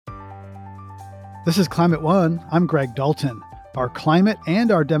This is Climate One. I'm Greg Dalton. Our climate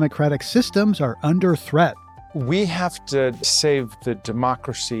and our democratic systems are under threat. We have to save the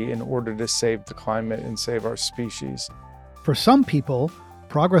democracy in order to save the climate and save our species. For some people,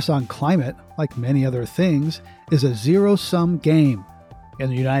 progress on climate, like many other things, is a zero-sum game.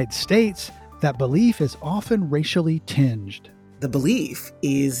 In the United States, that belief is often racially tinged. The belief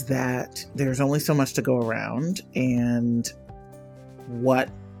is that there's only so much to go around, and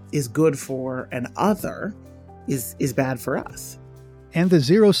what is good for an other is bad for us. And the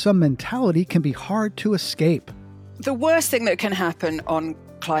zero-sum mentality can be hard to escape. The worst thing that can happen on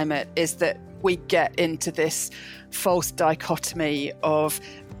climate is that we get into this false dichotomy of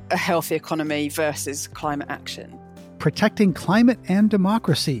a healthy economy versus climate action. Protecting climate and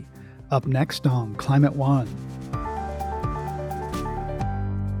democracy. Up next on Climate One.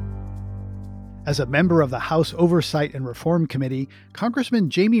 As a member of the House Oversight and Reform Committee,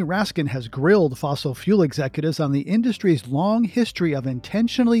 Congressman Jamie Raskin has grilled fossil fuel executives on the industry's long history of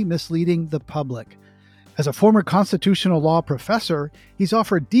intentionally misleading the public. As a former constitutional law professor, he's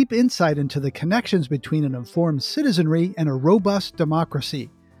offered deep insight into the connections between an informed citizenry and a robust democracy.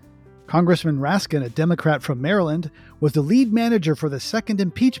 Congressman Raskin, a Democrat from Maryland, was the lead manager for the second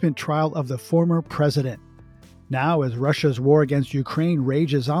impeachment trial of the former president. Now, as Russia's war against Ukraine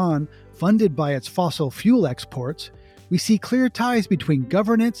rages on, funded by its fossil fuel exports, we see clear ties between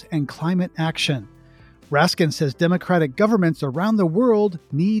governance and climate action. Raskin says democratic governments around the world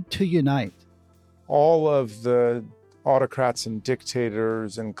need to unite. All of the autocrats and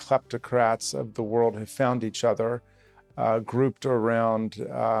dictators and kleptocrats of the world have found each other, grouped around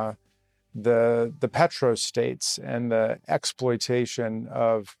the petrostates and the exploitation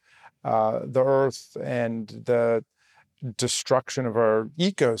of the earth and the destruction of our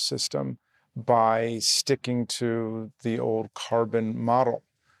ecosystem by sticking to the old carbon model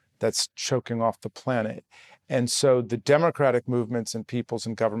that's choking off the planet. And so the democratic movements and peoples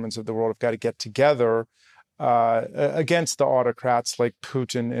and governments of the world have got to get together against the autocrats like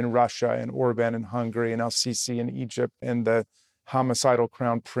Putin in Russia and Orban in Hungary and El-Sisi in Egypt and the homicidal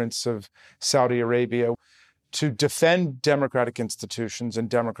crown prince of Saudi Arabia, to defend democratic institutions and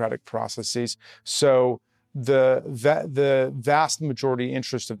democratic processes so the vast majority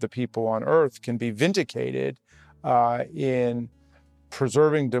interest of the people on earth can be vindicated in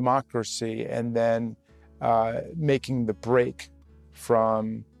preserving democracy and then making the break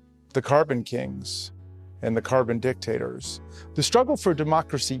from the carbon kings and the carbon dictators. The struggle for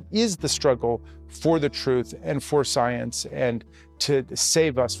democracy is the struggle for the truth and for science and to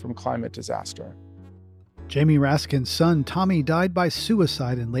save us from climate disaster. Jamie Raskin's son, Tommy, died by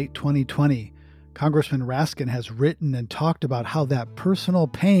suicide in late 2020. Congressman Raskin has written and talked about how that personal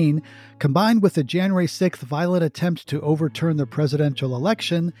pain, combined with the January 6th violent attempt to overturn the presidential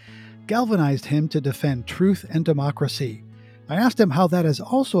election, galvanized him to defend truth and democracy. I asked him how that has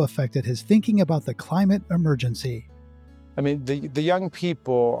also affected his thinking about the climate emergency. I mean, the young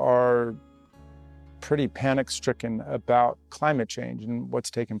people are pretty panic-stricken about climate change and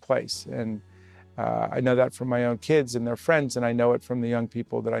what's taken place. And I know that from my own kids and their friends, and I know it from the young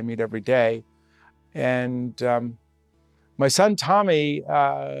people that I meet every day. And my son, Tommy,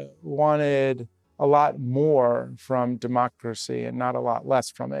 wanted a lot more from democracy and not a lot less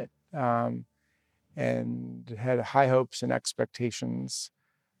from it, and had high hopes and expectations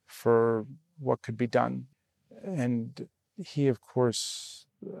for what could be done. And he, of course,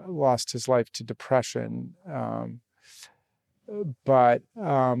 lost his life to depression. But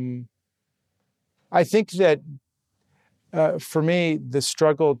I think that for me, the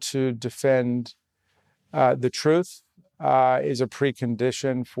struggle to defend the truth is a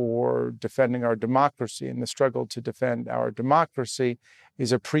precondition for defending our democracy, and the struggle to defend our democracy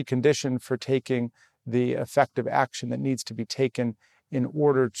is a precondition for taking the effective action that needs to be taken in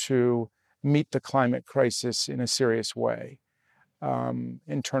order to meet the climate crisis in a serious way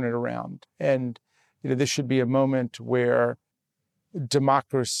and turn it around. And this should be a moment where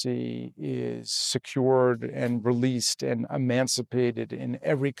democracy is secured and released and emancipated in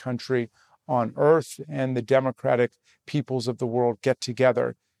every country on earth, and the democratic peoples of the world get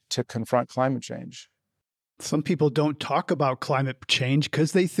together to confront climate change. Some people don't talk about climate change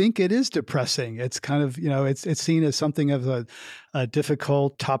because they think it is depressing. It's kind of, it's seen as something of a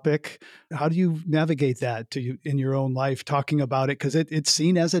difficult topic. How do you navigate that in your own life, talking about it? Because it's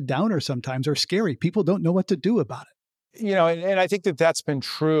seen as a downer sometimes or scary. People don't know what to do about it. And I think that that's been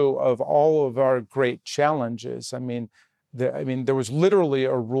true of all of our great challenges. I mean, there was literally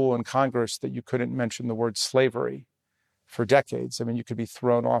a rule in Congress that you couldn't mention the word slavery for decades. I mean, you could be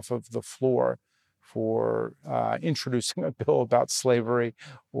thrown off of the floor for introducing a bill about slavery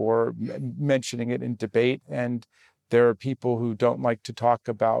or mentioning it in debate. And there are people who don't like to talk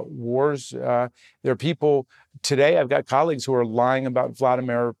about wars. There are people today, I've got colleagues who are lying about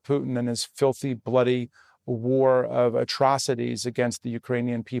Vladimir Putin and his filthy, bloody war of atrocities against the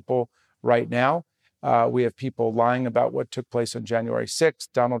Ukrainian people right now. We have people lying about what took place on January 6th.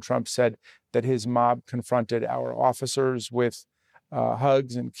 Donald Trump said that his mob confronted our officers with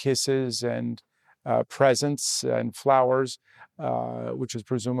hugs and kisses and presents and flowers, which is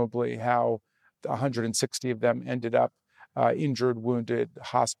presumably how 160 of them ended up injured, wounded,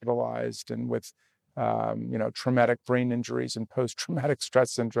 hospitalized, and with traumatic brain injuries and post-traumatic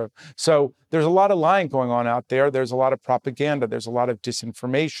stress syndrome. So there's a lot of lying going on out there. There's a lot of propaganda. There's a lot of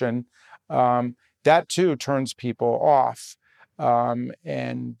disinformation. That too turns people off. I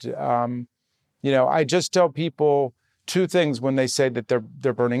just tell people two things when they say that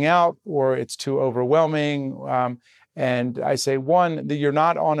they're burning out or it's too overwhelming. And I say, one, that you're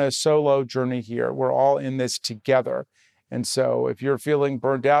not on a solo journey here. We're all in this together. And so if you're feeling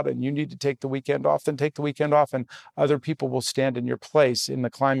burned out and you need to take the weekend off, then take the weekend off, and other people will stand in your place in the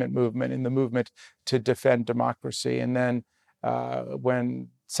climate movement, in the movement to defend democracy. And then when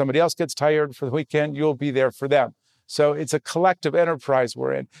somebody else gets tired for the weekend, you'll be there for them. So it's a collective enterprise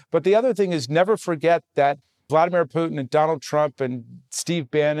we're in. But the other thing is, never forget that Vladimir Putin and Donald Trump and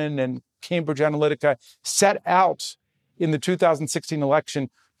Steve Bannon and Cambridge Analytica set out in the 2016 election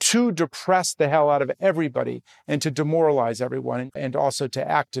to depress the hell out of everybody and to demoralize everyone, and also to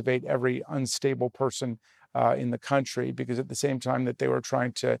activate every unstable person in the country. Because at the same time that they were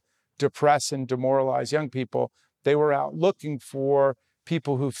trying to depress and demoralize young people, they were out looking for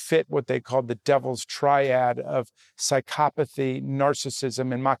people who fit what they called the devil's triad of psychopathy,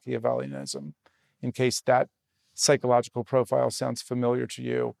 narcissism, and Machiavellianism. In case that psychological profile sounds familiar to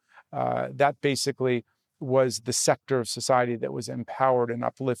you, that basically was the sector of society that was empowered and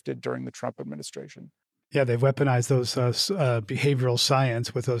uplifted during the Trump administration. Yeah, they've weaponized those behavioral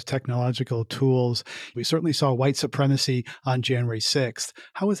science with those technological tools. We certainly saw white supremacy on January 6th.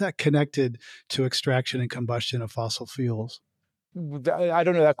 How is that connected to extraction and combustion of fossil fuels? I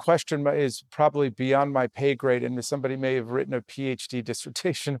don't know. That question is probably beyond my pay grade, and somebody may have written a PhD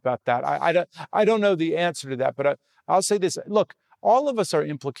dissertation about that. I don't know the answer to that, but I'll say this. Look, all of us are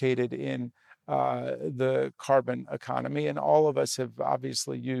implicated in the carbon economy, and all of us have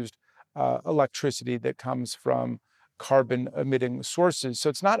obviously used electricity that comes from carbon-emitting sources. So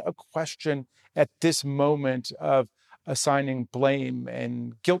it's not a question at this moment of assigning blame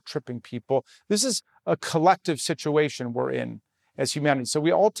and guilt-tripping people. This is a collective situation we're in as humanity. So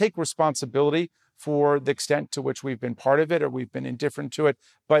we all take responsibility for the extent to which we've been part of it or we've been indifferent to it.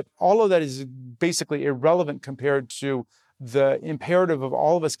 But all of that is basically irrelevant compared to the imperative of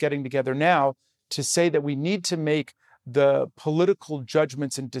all of us getting together now to say that we need to make the political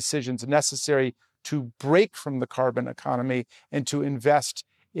judgments and decisions necessary to break from the carbon economy and to invest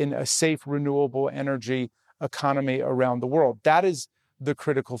in a safe, renewable energy economy around the world. That is the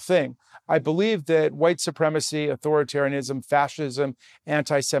critical thing. I believe that white supremacy, authoritarianism, fascism,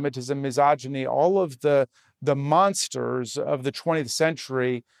 anti-Semitism, misogyny, all of the monsters of the 20th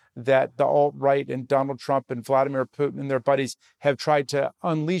century that the alt-right and Donald Trump and Vladimir Putin and their buddies have tried to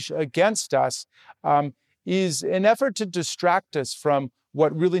unleash against us is an effort to distract us from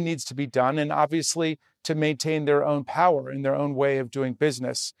what really needs to be done, and obviously to maintain their own power and their own way of doing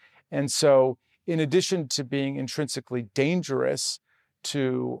business. And so in addition to being intrinsically dangerous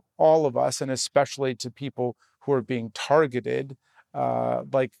to all of us, and especially to people who are being targeted,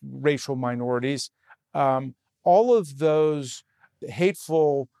 like racial minorities, all of those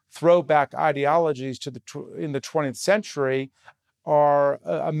hateful throwback ideologies in the 20th century are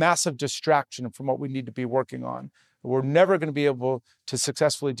a massive distraction from what we need to be working on. We're never going to be able to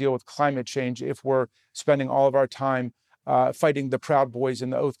successfully deal with climate change if we're spending all of our time fighting the Proud Boys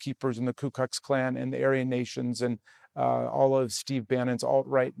and the Oath Keepers and the Ku Klux Klan and the Aryan Nations and all of Steve Bannon's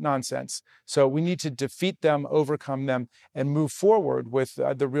alt-right nonsense. So we need to defeat them, overcome them, and move forward with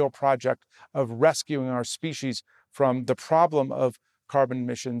the real project of rescuing our species from the problem of carbon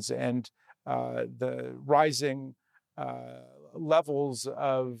emissions and the rising levels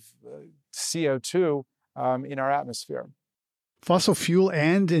of CO2 in our atmosphere. Fossil fuel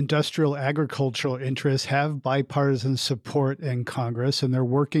and industrial agricultural interests have bipartisan support in Congress, and they're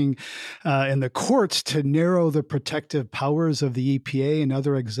working in the courts to narrow the protective powers of the EPA and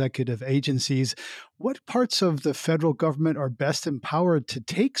other executive agencies. What parts of the federal government are best empowered to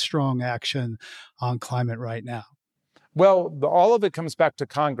take strong action on climate right now? Well, all of it comes back to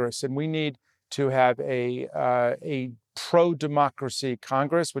Congress, and we need to have a pro-democracy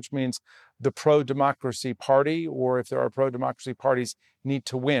Congress, which means the pro-democracy party, or if there are pro-democracy parties, need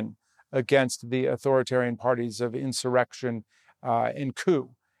to win against the authoritarian parties of insurrection and coup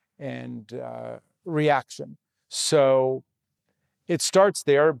and reaction. So it starts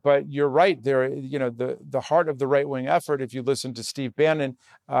there, but you're right. There, the heart of the right-wing effort, if you listen to Steve Bannon,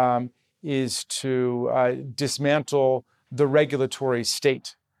 is to dismantle the regulatory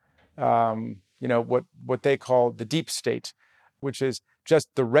state. What they call the deep state, which is just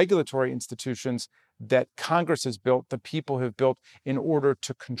the regulatory institutions that Congress has built, the people have built in order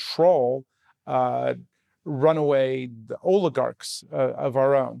to control runaway oligarchs of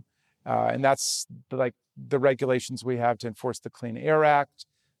our own. And that's like the regulations we have to enforce the Clean Air Act,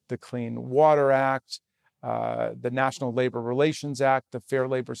 the Clean Water Act, the National Labor Relations Act, the Fair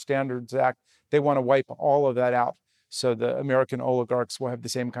Labor Standards Act. They want to wipe all of that out. So the American oligarchs will have the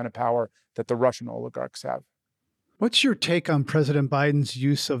same kind of power that the Russian oligarchs have. What's your take on President Biden's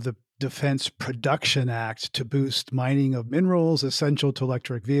use of the Defense Production Act to boost mining of minerals essential to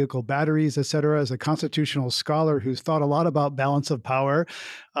electric vehicle batteries, et cetera? As a constitutional scholar who's thought a lot about balance of power,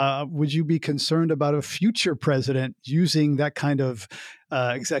 would you be concerned about a future president using that kind of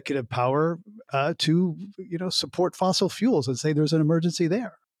executive power to, support fossil fuels and say there's an emergency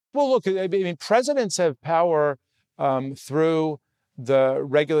there? Well, look, I mean, presidents have power through the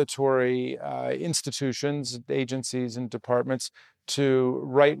regulatory institutions, agencies, and departments to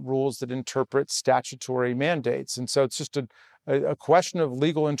write rules that interpret statutory mandates. And so it's just a question of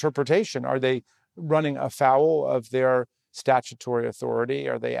legal interpretation. Are they running afoul of their statutory authority?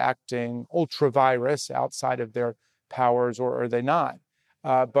 Are they acting ultra vires outside of their powers, or are they not?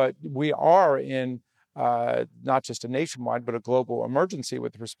 But we are in not just a nationwide, but a global emergency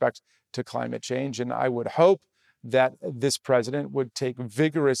with respect to climate change. And I would hope that this president would take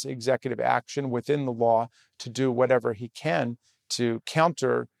vigorous executive action within the law to do whatever he can to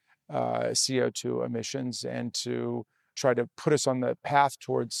counter CO2 emissions and to try to put us on the path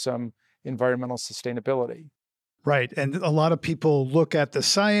towards some environmental sustainability. Right. And a lot of people look at the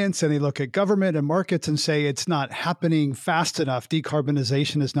science and they look at government and markets and say it's not happening fast enough.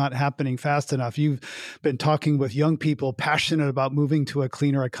 Decarbonization is not happening fast enough. You've been talking with young people passionate about moving to a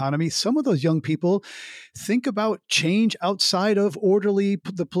cleaner economy. Some of those young people think about change outside of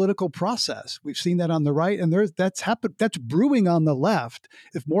the political process. We've seen that on the right, and that's brewing on the left.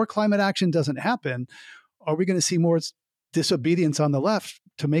 If more climate action doesn't happen, are we going to see more disobedience on the left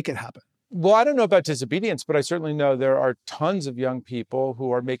to make it happen? Well, I don't know about disobedience, but I certainly know there are tons of young people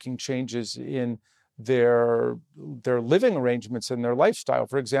who are making changes in their living arrangements and their lifestyle.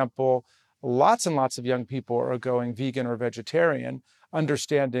 For example, lots and lots of young people are going vegan or vegetarian,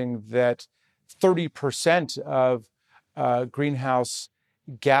 understanding that 30% of greenhouse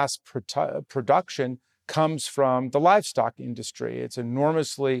gas production comes from the livestock industry. It's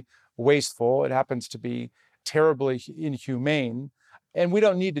enormously wasteful. It happens to be terribly inhumane. And we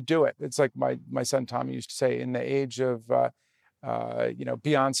don't need to do it. It's like my son Tommy used to say, in the age of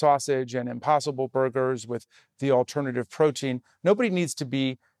Beyond Sausage and Impossible Burgers with the alternative protein, nobody needs to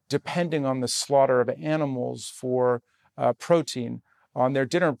be depending on the slaughter of animals for protein on their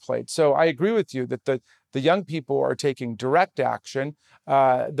dinner plate. So I agree with you that the young people are taking direct action.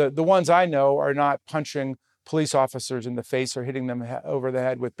 The ones I know are not punching police officers in the face or hitting them over the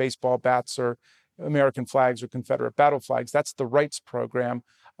head with baseball bats or American flags or Confederate battle flags. That's the rights program.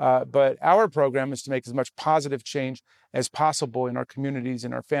 But our program is to make as much positive change as possible in our communities,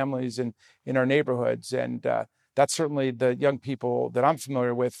 in our families, and in our neighborhoods. And that's certainly the young people that I'm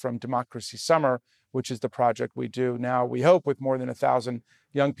familiar with from Democracy Summer, which is the project we do now. We hope with more than 1,000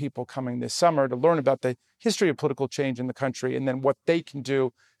 young people coming this summer to learn about the history of political change in the country and then what they can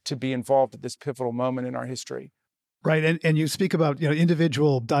do to be involved at this pivotal moment in our history. Right. And you speak about,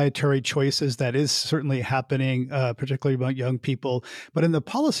 individual dietary choices. That is certainly happening, particularly among young people. But in the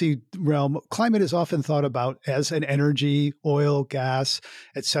policy realm, climate is often thought about as an energy, oil, gas,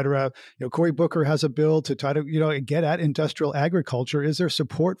 et cetera. Cory Booker has a bill to try to, get at industrial agriculture. Is there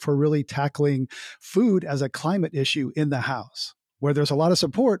support for really tackling food as a climate issue in the House, where there's a lot of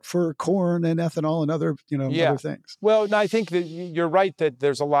support for corn and ethanol and other, other things? Well, no, I think that you're right that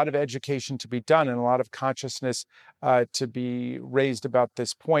there's a lot of education to be done and a lot of consciousness to be raised about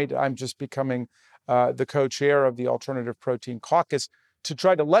this point. I'm just becoming the co-chair of the Alternative Protein Caucus to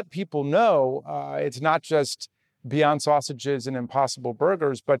try to let people know it's not just Beyond Sausages and Impossible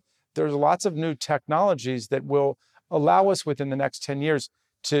Burgers, but there's lots of new technologies that will allow us within the next 10 years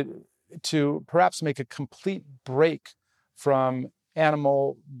to perhaps make a complete break from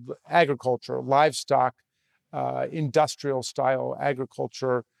animal agriculture, livestock, industrial style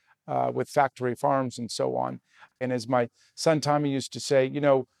agriculture with factory farms and so on. And as my son Tommy used to say,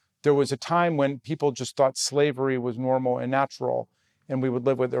 there was a time when people just thought slavery was normal and natural, and we would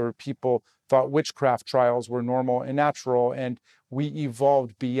live with it, or people thought witchcraft trials were normal and natural, and we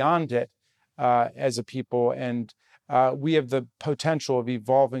evolved beyond it as a people, and we have the potential of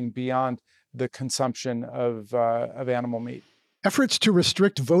evolving beyond the consumption of animal meat. Efforts to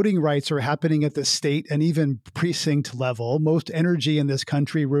restrict voting rights are happening at the state and even precinct level. Most energy in this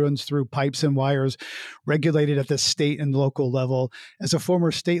country runs through pipes and wires regulated at the state and local level. As a former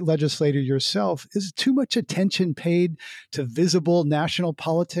state legislator yourself, is too much attention paid to visible national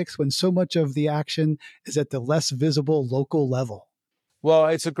politics when so much of the action is at the less visible local level? Well,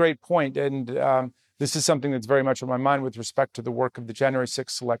 it's a great point. And this is something that's very much on my mind with respect to the work of the January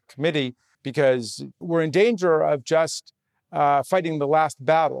 6th Select Committee, because we're in danger of just fighting the last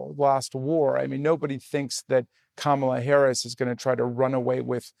battle, the last war. I mean, nobody thinks that Kamala Harris is going to try to run away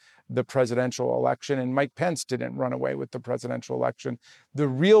with the presidential election, and Mike Pence didn't run away with the presidential election. The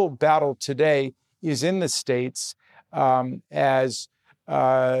real battle today is in the states as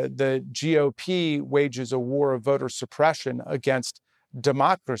the GOP wages a war of voter suppression against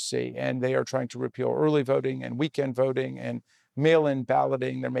democracy, and they are trying to repeal early voting and weekend voting and mail-in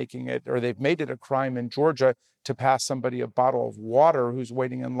balloting. They're making it, or they've made it a crime in Georgia to pass somebody a bottle of water who's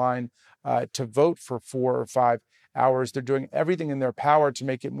waiting in line to vote for 4 or 5 hours. They're doing everything in their power to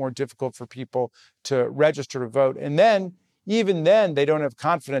make it more difficult for people to register to vote. And then, even then, they don't have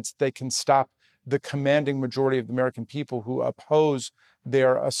confidence that they can stop the commanding majority of the American people who oppose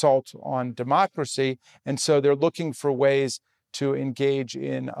their assault on democracy. And so they're looking for ways to engage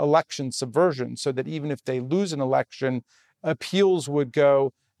in election subversion so that even if they lose an election, appeals would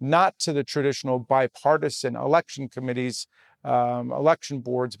go not to the traditional bipartisan election committees, election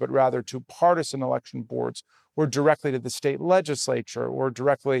boards, but rather to partisan election boards, or directly to the state legislature, or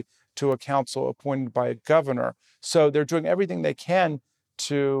directly to a council appointed by a governor. So they're doing everything they can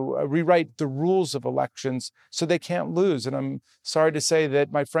to rewrite the rules of elections so they can't lose. And I'm sorry to say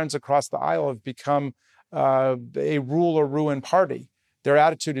that my friends across the aisle have become a rule or ruin party. Their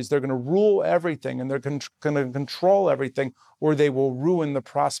attitude is they're going to rule everything and they're going to control everything, or they will ruin the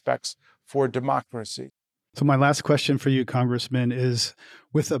prospects for democracy. So my last question for you, Congressman, is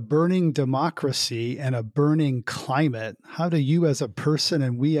with a burning democracy and a burning climate, how do you as a person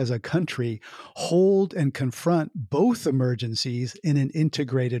and we as a country hold and confront both emergencies in an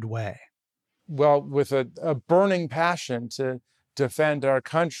integrated way? Well, with a burning passion to defend our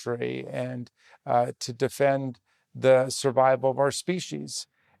country and to defend the survival of our species.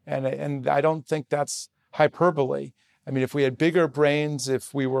 And I don't think that's hyperbole. I mean, if we had bigger brains,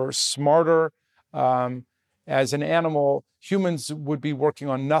 if we were smarter as an animal, humans would be working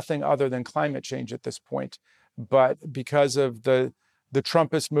on nothing other than climate change at this point. But because of the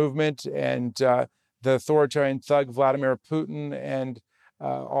Trumpist movement and the authoritarian thug Vladimir Putin and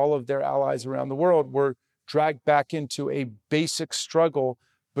all of their allies around the world, we're dragged back into a basic struggle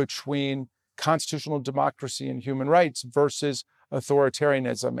between constitutional democracy and human rights versus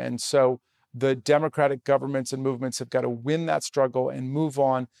authoritarianism. And so the democratic governments and movements have got to win that struggle and move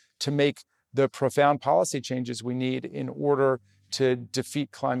on to make the profound policy changes we need in order to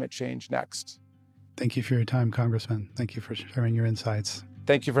defeat climate change next. Thank you for your time, Congressman. Thank you for sharing your insights.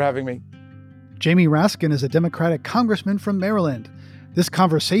 Thank you for having me. Jamie Raskin is a Democratic congressman from Maryland. This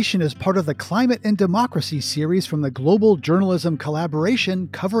conversation is part of the Climate and Democracy series from the Global Journalism Collaboration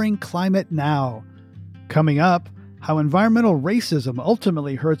covering climate now. Coming up, how environmental racism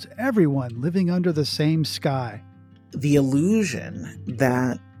ultimately hurts everyone living under the same sky. The illusion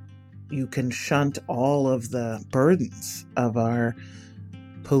that you can shunt all of the burdens of our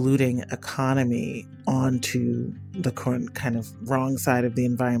polluting economy onto the kind of wrong side of the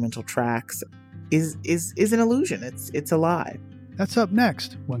environmental tracks is an illusion. It's a lie. That's up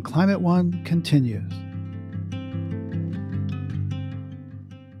next when Climate One continues.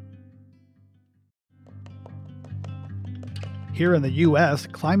 Here in the U.S.,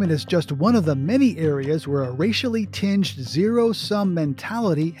 climate is just one of the many areas where a racially tinged zero-sum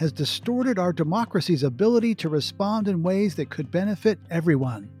mentality has distorted our democracy's ability to respond in ways that could benefit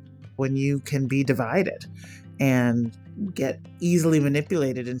everyone. When you can be divided and get easily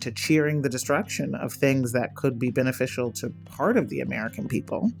manipulated into cheering the destruction of things that could be beneficial to part of the American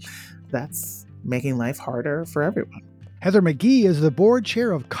people, that's making life harder for everyone. Heather McGhee is the board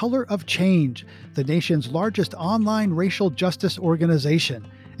chair of Color of Change, the nation's largest online racial justice organization,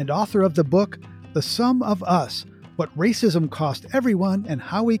 and author of the book, The Sum of Us, What Racism Cost Everyone and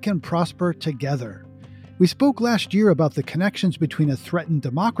How We Can Prosper Together. We spoke last year about the connections between a threatened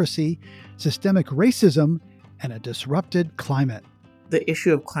democracy, systemic racism, and a disrupted climate. The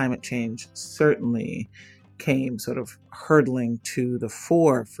issue of climate change certainly came sort of hurtling to the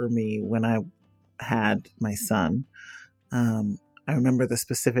fore for me when I had my son. I remember the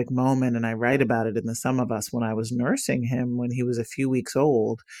specific moment, and I write about it in The Sum of Us, when I was nursing him when he was a few weeks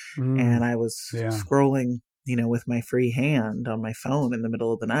old. And I was scrolling, with my free hand on my phone in the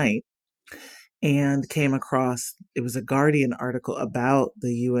middle of the night, and came across, it was a Guardian article about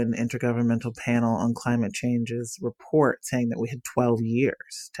the UN Intergovernmental Panel on Climate Change's report saying that we had 12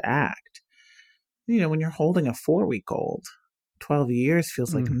 years to act. When you're holding a 4-week-old, 12 years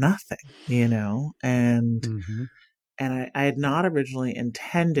feels like nothing, and And I had not originally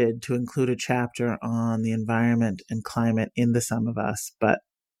intended to include a chapter on the environment and climate in The Sum of Us, but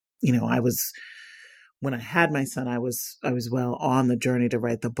when I had my son, I was well on the journey to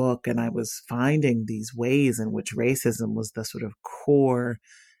write the book, and I was finding these ways in which racism was the sort of core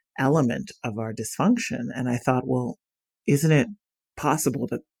element of our dysfunction. And I thought, well, isn't it possible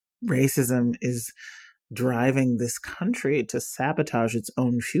that racism is driving this country to sabotage its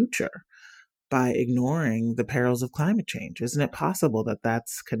own future by ignoring the perils of climate change? Isn't it possible that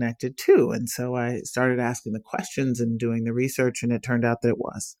that's connected too? And so I started asking the questions and doing the research, and it turned out that it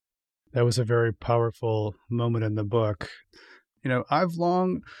was. That was a very powerful moment in the book. I've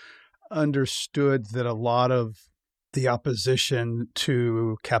long understood that a lot of the opposition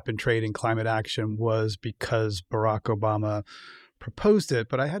to cap and trade and climate action was because Barack Obama proposed it,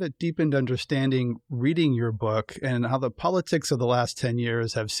 but I had a deepened understanding reading your book and how the politics of the last 10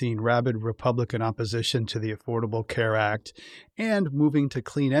 years have seen rabid Republican opposition to the Affordable Care Act and moving to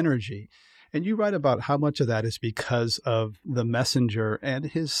clean energy. And you write about how much of that is because of the messenger and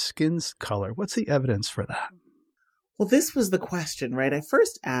his skin's color. What's the evidence for that? Well, this was the question, right? I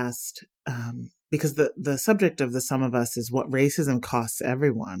first asked, because the subject of The Sum of Us is what racism costs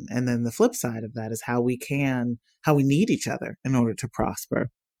everyone. And then the flip side of that is how we need each other in order to prosper.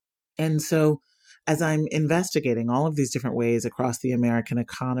 And so as I'm investigating all of these different ways across the American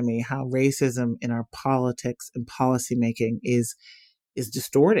economy, how racism in our politics and policymaking is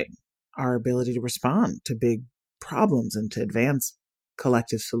distorting our ability to respond to big problems and to advance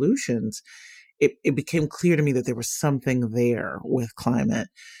collective solutions, it became clear to me that there was something there with climate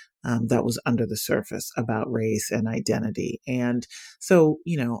that was under the surface about race and identity. And so,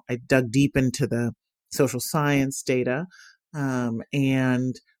 I dug deep into the social science data,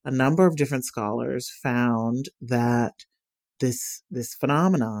 and a number of different scholars found that this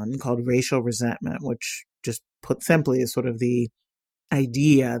phenomenon called racial resentment, which just put simply is sort of the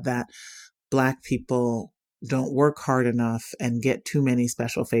idea that Black people don't work hard enough and get too many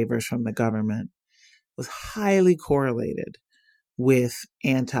special favors from the government, was highly correlated with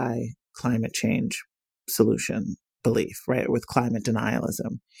anti-climate change solution belief, right? With climate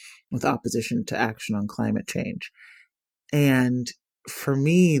denialism, with opposition to action on climate change. And for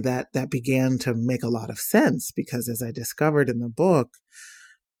me, that began to make a lot of sense, because as I discovered in the book,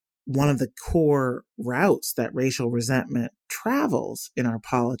 one of the core routes that racial resentment travels in our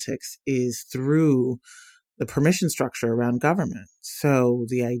politics is through the permission structure around government. So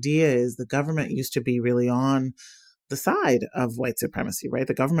the idea is the government used to be really on the side of white supremacy, right?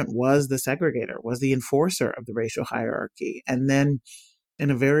 The government was the segregator, was the enforcer of the racial hierarchy. And then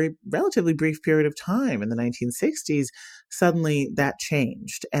in a very relatively brief period of time in the 1960s, suddenly that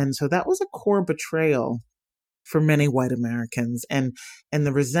changed. And so that was a core betrayal for many white Americans. And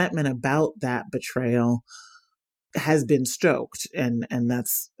the resentment about that betrayal has been stoked. And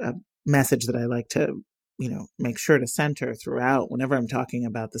that's a message that I like to, make sure to center throughout whenever I'm talking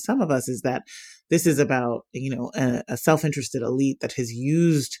about The Sum of Us, is that this is about, a self-interested elite that has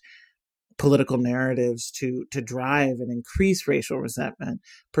used political narratives to drive and increase racial resentment,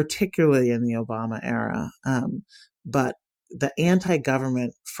 particularly in the Obama era. But the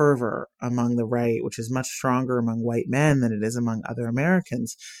anti-government fervor among the right, which is much stronger among white men than it is among other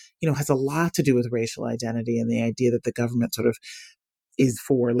Americans, has a lot to do with racial identity and the idea that the government sort of is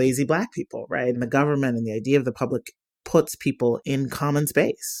for lazy Black people, right? And the government and the idea of the public puts people in common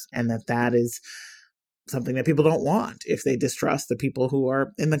space, and that is something that people don't want if they distrust the people who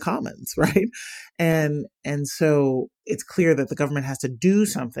are in the commons, right? And so it's clear that the government has to do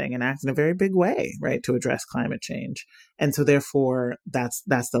something and act in a very big way, right, to address climate change. And so therefore, that's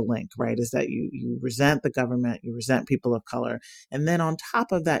the link, right, is that you resent the government, you resent people of color. And then on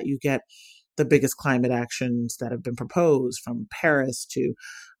top of that, you get the biggest climate actions that have been proposed, from Paris to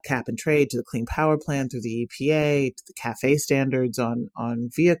cap and trade to the Clean Power Plan through the EPA to the CAFE standards on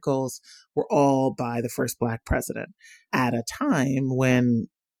vehicles, were all by the first Black president at a time when,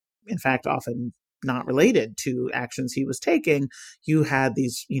 in fact, often not related to actions he was taking, you had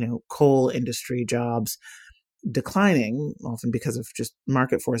these, coal industry jobs declining, often because of just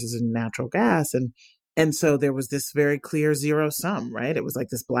market forces in natural gas. And And so there was this very clear zero sum, right? It was like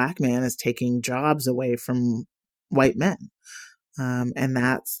this black man is taking jobs away from white men. And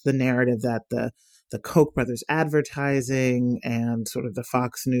that's the narrative that the Koch brothers advertising and sort of the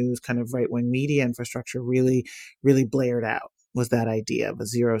Fox News kind of right-wing media infrastructure really, really blared out, was that idea of a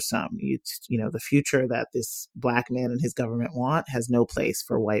zero sum. The future that this black man and his government want has no place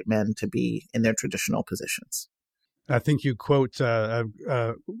for white men to be in their traditional positions. I think you quote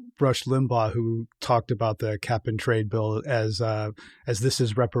Rush Limbaugh, who talked about the cap and trade bill as this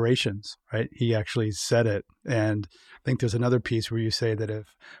is reparations, right? He actually said it. And I think there's another piece where you say that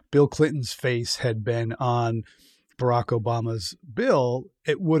if Bill Clinton's face had been on Barack Obama's bill,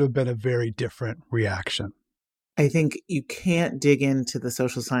 it would have been a very different reaction. I think you can't dig into the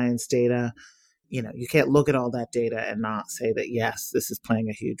social science data. You can't look at all that data and not say that, yes, this is playing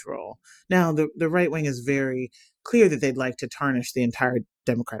a huge role. Now, the right wing is very clear that they'd like to tarnish the entire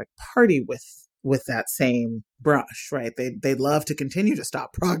Democratic Party with that same brush, right? They'd love to continue to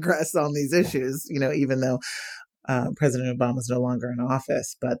stop progress on these issues, even though President Obama is no longer in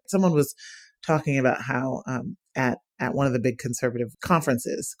office. But someone was talking about how at one of the big conservative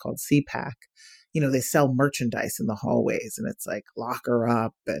conferences called CPAC, they sell merchandise in the hallways, and it's like lock her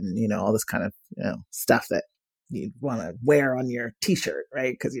up and, all this kind of, stuff that you'd want to wear on your t-shirt,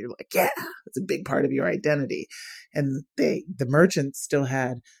 right? Because you're like, yeah, it's a big part of your identity. And the merchants still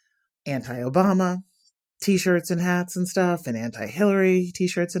had anti-Obama t-shirts and hats and stuff, and anti-Hillary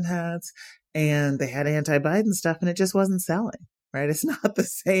t-shirts and hats, and they had anti-Biden stuff, and it just wasn't selling. Right? It's not the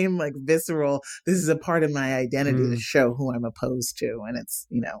same like visceral, this is a part of my identity to show who I'm opposed to. And it's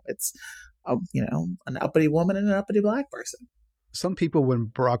an uppity woman and an uppity black person. Some people, when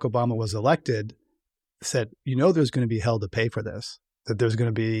Barack Obama was elected, said, there's going to be hell to pay for this, that there's going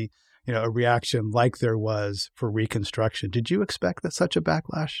to be, a reaction like there was for Reconstruction. Did you expect that such a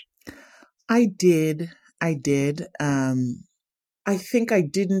backlash? I did. I think I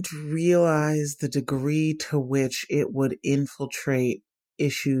didn't realize the degree to which it would infiltrate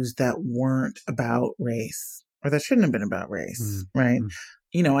issues that weren't about race, or that shouldn't have been about race, right?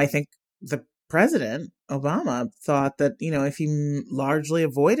 I think the president, Obama, thought that, if he largely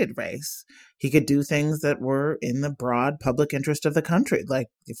avoided race, he could do things that were in the broad public interest of the country, like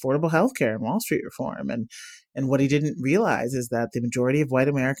affordable health care and Wall Street reform. And what he didn't realize is that the majority of white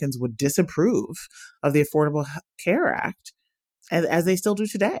Americans would disapprove of the Affordable Care Act, as they still do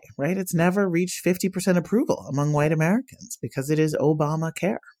today, right? It's never reached 50% approval among white Americans because it is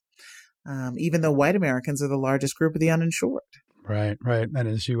Obamacare, even though white Americans are the largest group of the uninsured. Right. And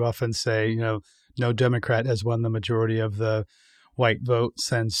as you often say, no Democrat has won the majority of the white vote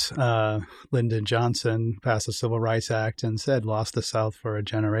since Lyndon Johnson passed the Civil Rights Act and said lost the South for a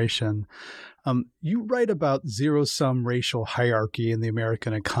generation. You write about zero-sum racial hierarchy in the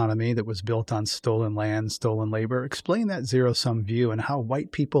American economy that was built on stolen land, stolen labor. Explain that zero-sum view and how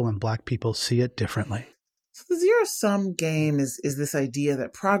white people and black people see it differently. So the zero-sum game is this idea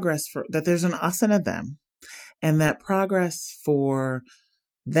that that there's an us and a them, and that progress for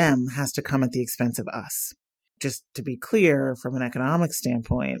them has to come at the expense of us. Just to be clear, from an economic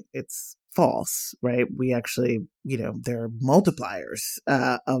standpoint, it's false, right? We actually, there are multipliers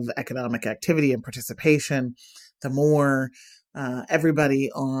of economic activity and participation. The more everybody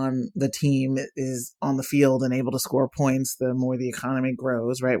on the team is on the field and able to score points, the more the economy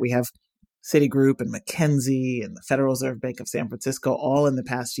grows, right? We have Citigroup and McKinsey and the Federal Reserve Bank of San Francisco all in the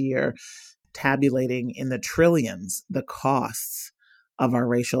past year tabulating in the trillions the costs of our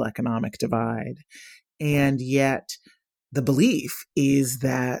racial economic divide. And yet the belief is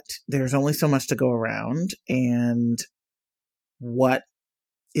that there's only so much to go around, and what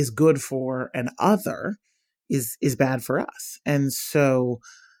is good for an other is bad for us. And so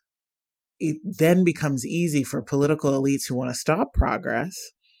it then becomes easy for political elites who want to stop progress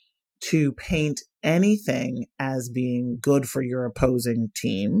to paint anything as being good for your opposing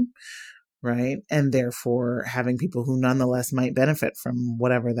team, right? And therefore having people who nonetheless might benefit from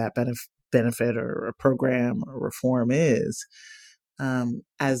whatever that benefit or a program or reform is,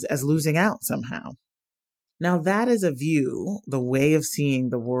 as losing out somehow. Now that is a view, the way of seeing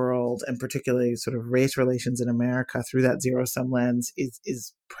the world, and particularly sort of race relations in America through that zero-sum lens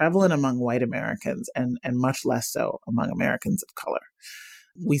is prevalent among white Americans and much less so among Americans of color.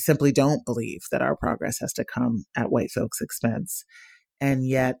 We simply don't believe that our progress has to come at white folks' expense. And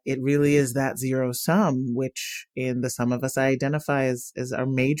yet it really is that zero sum, which in the Some of Us I identify as our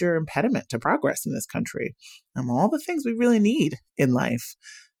major impediment to progress in this country. All the things we really need in life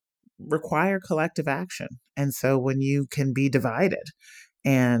require collective action. And so when you can be divided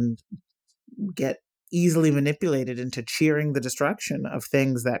and get easily manipulated into cheering the destruction of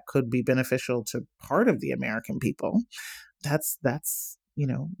things that could be beneficial to part of the American people, that's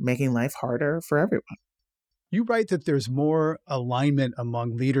making life harder for everyone. You write that there's more alignment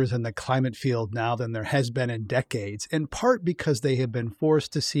among leaders in the climate field now than there has been in decades, in part because they have been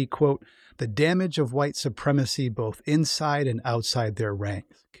forced to see, quote, the damage of white supremacy both inside and outside their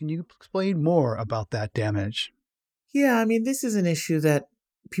ranks. Can you explain more about that damage? Yeah, I mean, this is an issue that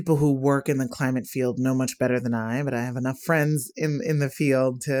people who work in the climate field know much better than I, but I have enough friends in the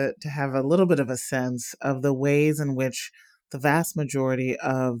field to have a little bit of a sense of the ways in which the vast majority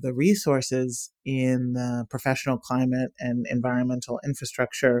of the resources in the professional climate and environmental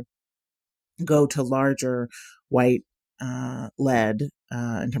infrastructure go to larger white led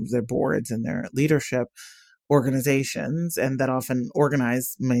in terms of their boards and their leadership organizations, and that often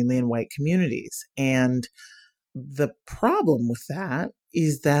organize mainly in white communities. And the problem with that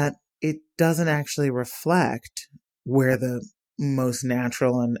is that it doesn't actually reflect where the most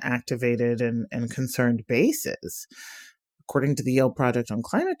natural and activated and concerned base is. According to the Yale Project on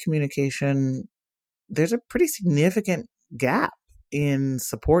Climate Communication, there's a pretty significant gap in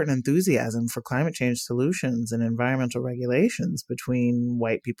support and enthusiasm for climate change solutions and environmental regulations between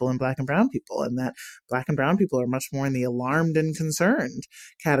white people and Black and brown people, and that Black and brown people are much more in the alarmed and concerned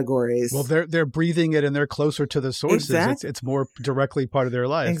categories. Well, they're breathing it and they're closer to the sources. Exactly. It's more directly part of their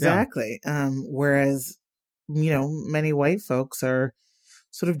life. Exactly. Yeah. Whereas, many white folks are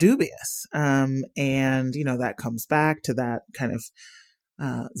sort of dubious. And, that comes back to that kind of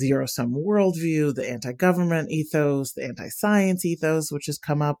zero-sum worldview, the anti-government ethos, the anti-science ethos, which has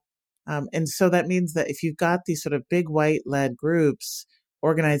come up. And so that means that if you've got these sort of big white-led groups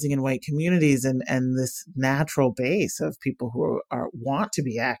organizing in white communities and this natural base of people who want to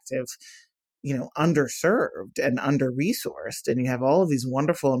be active, underserved and under-resourced, and you have all of these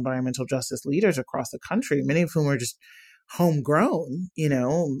wonderful environmental justice leaders across the country, many of whom are just homegrown,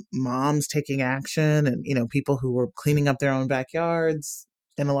 moms taking action and, people who were cleaning up their own backyards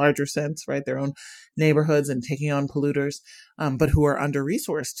in a larger sense, right? Their own neighborhoods and taking on polluters, but who are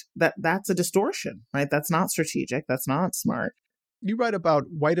under-resourced. That's a distortion, right? That's not strategic. That's not smart. You write about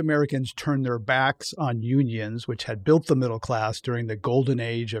white Americans turned their backs on unions, which had built the middle class during the golden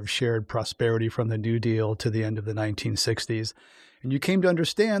age of shared prosperity from the New Deal to the end of the 1960s. And you came to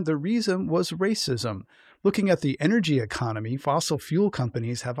understand the reason was racism. Looking at the energy economy, fossil fuel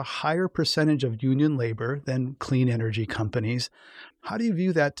companies have a higher percentage of union labor than clean energy companies. How do you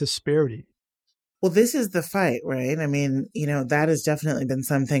view that disparity? Well, this is the fight, right? I mean, that has definitely been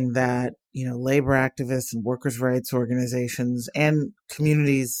something that, labor activists and workers' rights organizations and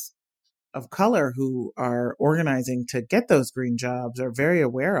communities of color who are organizing to get those green jobs are very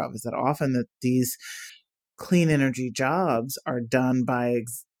aware of, is that often that these clean energy jobs are done by,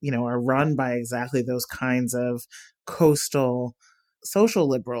 are run by exactly those kinds of coastal social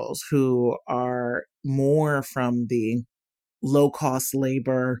liberals who are more from the low-cost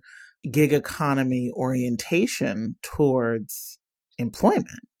labor, gig economy orientation towards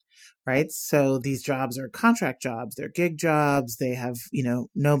employment, right? So these jobs are contract jobs, they're gig jobs, they have,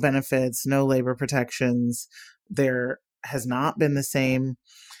 no benefits, no labor protections. There has not been the same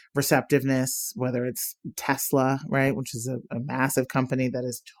receptiveness, whether it's Tesla, right, which is a massive company that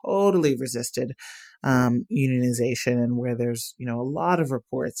has totally resisted unionization, and where there's a lot of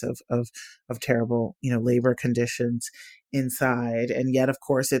reports of terrible labor conditions inside, and yet of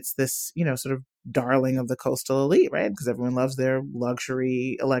course it's this sort of darling of the coastal elite, right? Because everyone loves their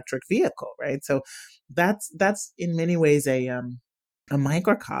luxury electric vehicle, right? So that's in many ways a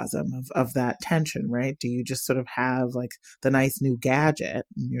microcosm of that tension, right? Do you just sort of have like the nice new gadget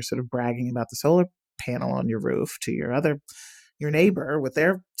and you're sort of bragging about the solar panel on your roof to your neighbor with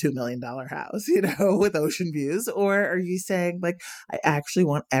their $2 million house, with ocean views? Or are you saying like, I actually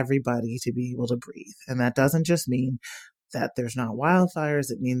want everybody to be able to breathe? And that doesn't just mean that there's not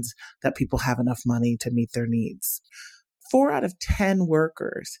wildfires. It means that people have enough money to meet their needs. 4 out of 10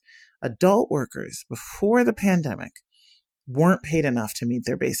 workers, adult workers before the pandemic, weren't paid enough to meet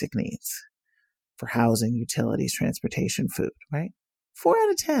their basic needs for housing, utilities, transportation, food, right? 4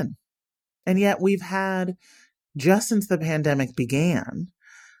 out of 10. And yet we've had, just since the pandemic began,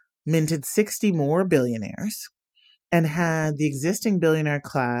 minted 60 more billionaires and had the existing billionaire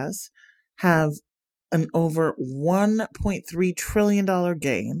class have an over $1.3 trillion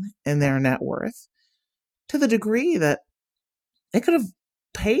gain in their net worth, to the degree that they could have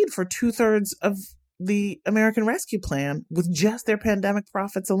paid for 2/3 of the American Rescue Plan with just their pandemic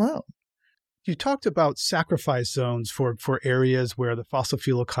profits alone. You talked about sacrifice zones for areas where the fossil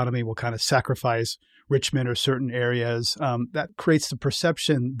fuel economy will kind of sacrifice Richmond or certain areas, that creates the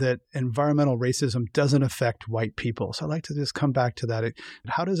perception that environmental racism doesn't affect white people. So I'd like to just come back to that.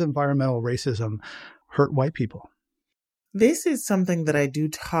 How does environmental racism hurt white people? This is something that I do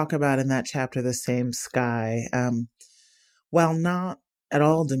talk about in that chapter, The Same Sky, while not at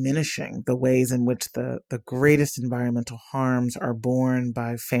all diminishing the ways in which the greatest environmental harms are borne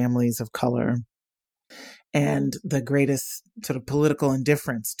by families of color and the greatest sort of political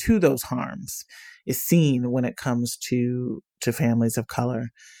indifference to those harms is seen when it comes to families of color.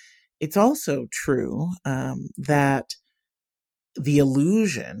 It's also true that the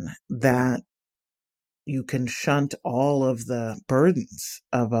illusion that you can shunt all of the burdens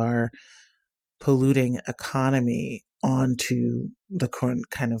of our polluting economy onto the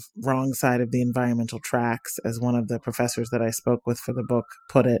kind of wrong side of the environmental tracks, as one of the professors that I spoke with for the book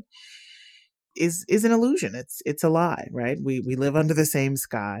put it, is an illusion. It's a lie, right? We live under the same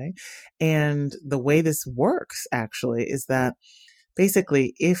sky. And the way this works actually is that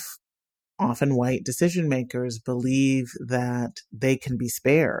basically if often white decision makers believe that they can be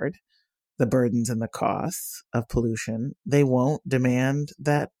spared the burdens and the costs of pollution, they won't demand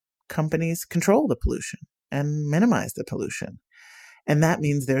that companies control the pollution and minimize the pollution. And that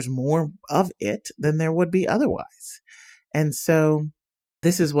means there's more of it than there would be otherwise. And so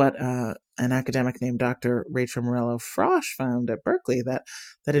this is what an academic named Dr. Rachel Morello-Frosch found at Berkeley, that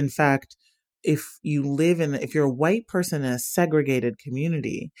in fact, if you're a white person in a segregated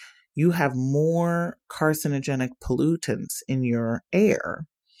community, you have more carcinogenic pollutants in your air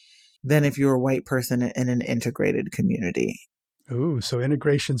than if you're a white person in an integrated community. Ooh, so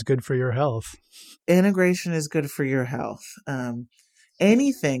integration's good for your health. Integration is good for your health.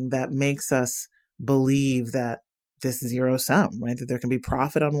 Anything that makes us believe that this zero sum, right, that there can be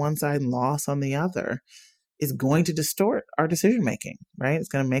profit on one side and loss on the other, is going to distort our decision making, right? It's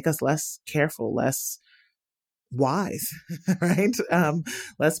going to make us less careful, less wise, right?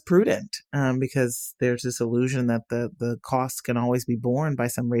 Less prudent, because there's this illusion that the costs can always be borne by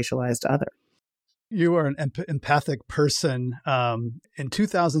some racialized other. You are an empathic person. In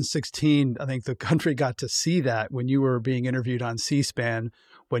 2016, I think the country got to see that when you were being interviewed on C-SPAN,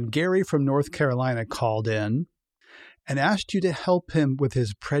 when Gary from North Carolina called in and asked you to help him with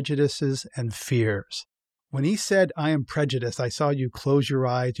his prejudices and fears. When he said, "I am prejudiced," I saw you close your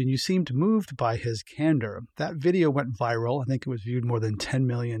eyes and you seemed moved by his candor. That video went viral. I think it was viewed more than 10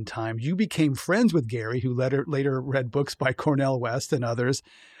 million times. You became friends with Gary, who later read books by Cornel West and others.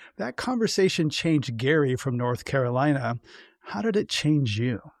 That conversation changed Gary from North Carolina. How did it change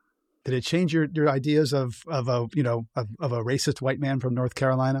you? Did it change your ideas of a racist white man from North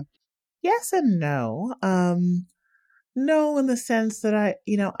Carolina? Yes and no. No, in the sense that I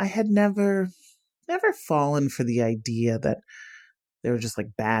had never fallen for the idea that there were just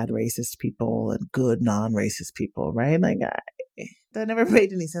like bad racist people and good non-racist people, right? Like that never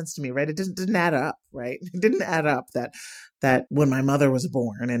made any sense to me, right? It didn't add up, right? It didn't add up that when my mother was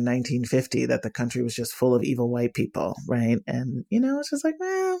born in 1950, that the country was just full of evil white people, right? And, it's just like,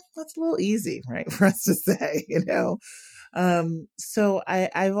 well, that's a little easy, right, for us to say, So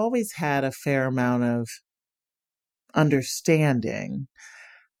I've always had a fair amount of understanding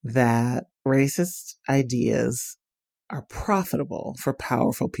that racist ideas are profitable for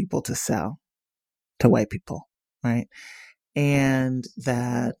powerful people to sell to white people, right? And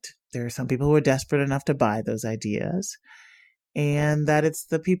that there are some people who are desperate enough to buy those ideas, and that it's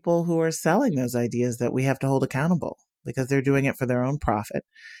the people who are selling those ideas that we have to hold accountable because they're doing it for their own profit.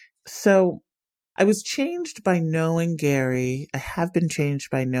 So I was changed by knowing Gary. I have been changed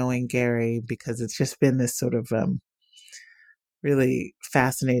by knowing Gary because it's just been this sort of really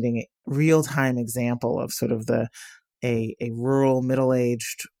fascinating real-time example of sort of a rural,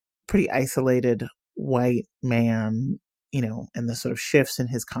 middle-aged, pretty isolated white man, and the sort of shifts in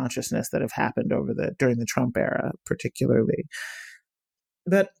his consciousness that have happened during the Trump era, particularly.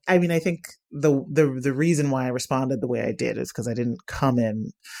 But I mean, I think the reason why I responded the way I did is because I didn't come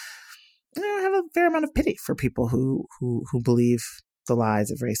in. I have a fair amount of pity for people who believe the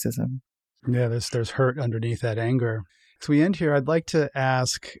lies of racism. Yeah, there's hurt underneath that anger. As we end here, I'd like to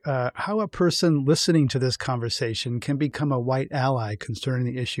ask how a person listening to this conversation can become a white ally concerning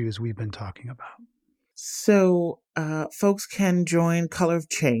the issues we've been talking about. So folks can join Color of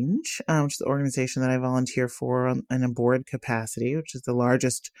Change, which is the organization that I volunteer for in a board capacity, which is the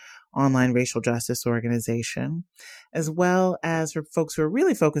largest online racial justice organization, as well as for folks who are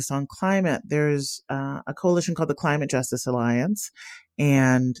really focused on climate. There's a coalition called the Climate Justice Alliance,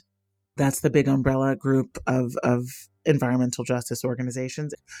 and that's the big umbrella group of environmental justice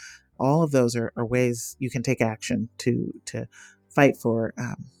organizations. All of those are ways you can take action to fight for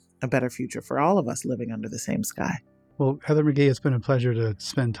a better future for all of us living under the same sky. Well, Heather McGhee, it's been a pleasure to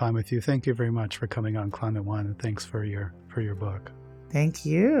spend time with you. Thank you very much for coming on Climate One, and thanks for your book. Thank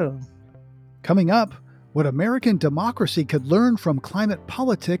you. Coming up, what American democracy could learn from climate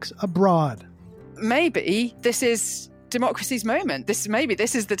politics abroad. Maybe this is democracy's moment. Maybe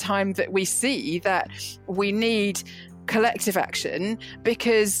this is the time that we see that we need collective action,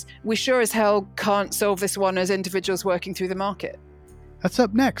 because we sure as hell can't solve this one as individuals working through the market. That's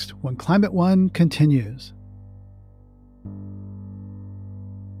up next when Climate One continues.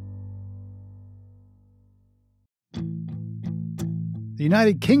 The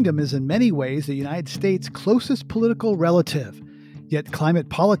United Kingdom is in many ways the United States' closest political relative. Yet climate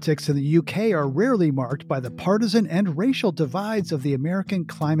politics in the UK are rarely marked by the partisan and racial divides of the American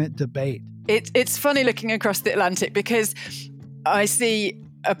climate debate. It's funny looking across the Atlantic, because I see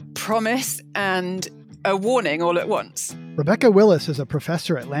a promise and a warning all at once. Rebecca Willis is a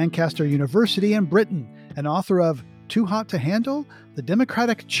professor at Lancaster University in Britain and author of Too Hot to Handle? The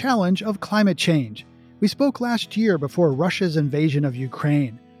Democratic Challenge of Climate Change. We spoke last year before Russia's invasion of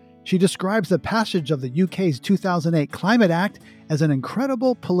Ukraine. She describes the passage of the UK's 2008 Climate Act as an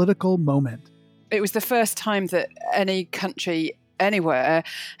incredible political moment. It was the first time that any country anywhere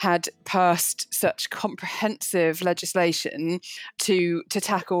had passed such comprehensive legislation to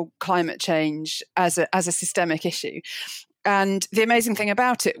tackle climate change as a systemic issue. And the amazing thing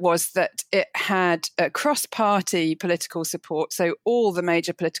about it was that it had cross-party political support. So all the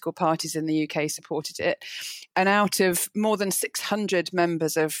major political parties in the UK supported it. And out of more than 600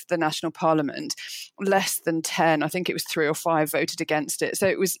 members of the National Parliament, less than 10, I think it was 3 or 5, voted against it. So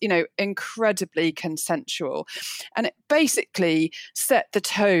it was, incredibly consensual. And it basically set the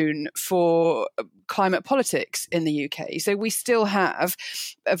tone for climate politics in the UK. So we still have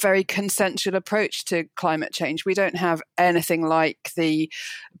a very consensual approach to climate change. We don't have anything like the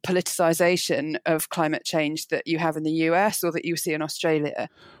politicization of climate change that you have in the US or that you see in Australia.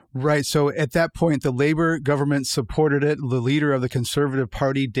 Right. So at that point, the Labour government supported it. The leader of the Conservative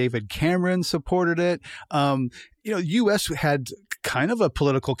Party, David Cameron, supported it. U.S. had kind of a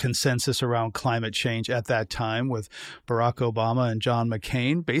political consensus around climate change at that time, with Barack Obama and John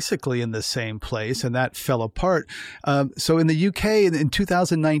McCain basically in the same place, and that fell apart. So in the UK in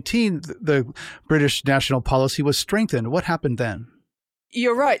 2019, the British national policy was strengthened. What happened then?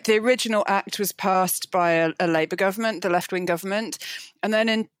 You're right. The original act was passed by a Labour government, the left-wing government. And then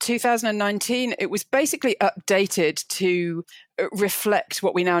in 2019, it was basically updated to reflect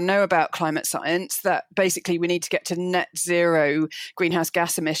what we now know about climate science, that basically we need to get to net zero greenhouse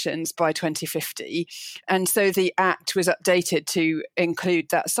gas emissions by 2050. And so the act was updated to include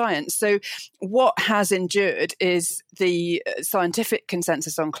that science. So what has endured is the scientific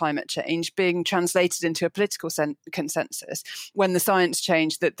consensus on climate change being translated into a political consensus. When the science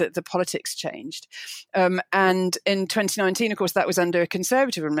changed, the politics changed. And in 2019, of course, that was under a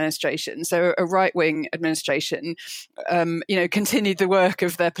Conservative administration. So a right-wing administration, continued the work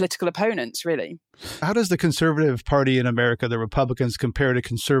of their political opponents, really. How does the Conservative Party in America, the Republicans, compare to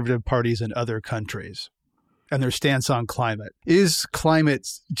conservative parties in other countries and their stance on climate? Is climate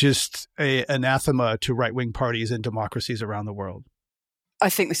just an anathema to right-wing parties and democracies around the world? I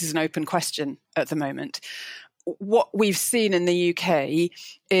think this is an open question at the moment. What we've seen in the UK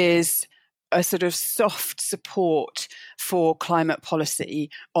is a sort of soft support for climate policy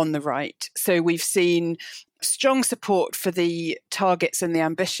on the right. So we've seen strong support for the targets and the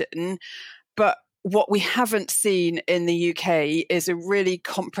ambition, but what we haven't seen in the UK is a really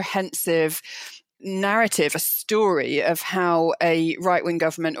comprehensive narrative, a story of how a right-wing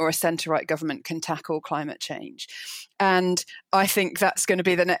government or a centre-right government can tackle climate change. And I think that's going to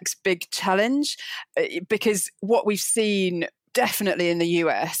be the next big challenge, because what we've seen definitely in the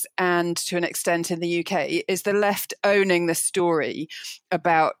US and to an extent in the UK is the left owning the story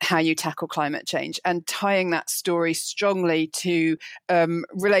about how you tackle climate change and tying that story strongly to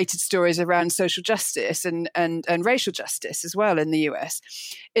related stories around social justice and racial justice as well in the US.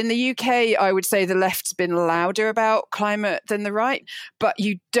 In the UK, I would say the left's been louder about climate than the right, but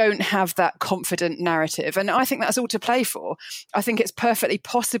you don't have that confident narrative. And I think that's all to play for. I think it's perfectly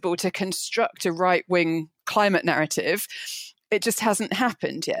possible to construct a right-wing climate narrative. It just hasn't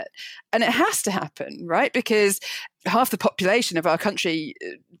happened yet. And it has to happen, right? Because half the population of our country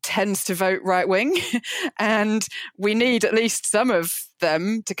tends to vote right-wing, and we need at least some of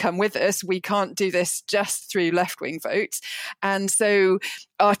them to come with us. We can't do this just through left-wing votes. And so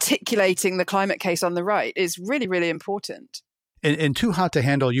articulating the climate case on the right is really, really important. In Too Hot to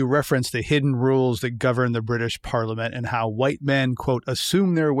Handle, you reference the hidden rules that govern the British Parliament and how white men, quote,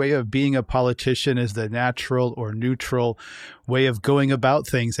 assume their way of being a politician is the natural or neutral way of going about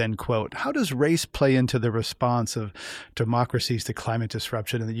things, end quote. How does race play into the response of democracies to climate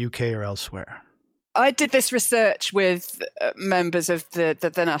disruption in the UK or elsewhere? I did this research with members of the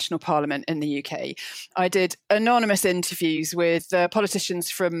National Parliament in the UK. I did anonymous interviews with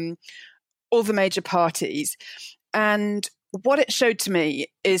politicians from all the major parties. And what it showed to me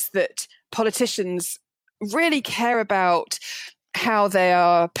is that politicians really care about how they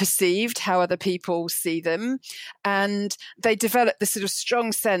are perceived, how other people see them. And they develop this sort of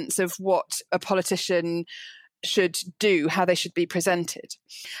strong sense of what a politician should do, how they should be presented.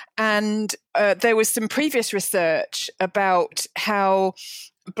 And there was some previous research about how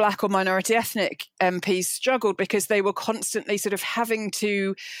Black or minority ethnic MPs struggled because they were constantly sort of having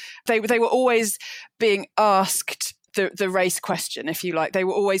to, they were always being asked the race question, if you like. They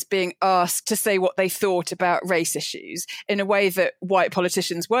were always being asked to say what they thought about race issues in a way that white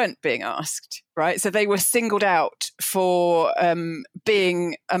politicians weren't being asked, right? So they were singled out for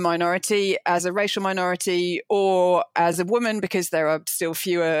being a minority, as a racial minority, or as a woman, because there are still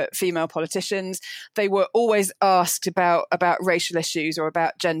fewer female politicians. They were always asked about racial issues or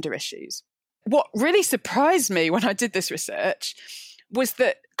about gender issues. What really surprised me when I did this research was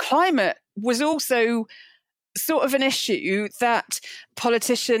that climate was also sort of an issue that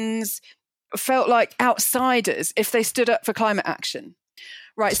politicians felt like outsiders if they stood up for climate action.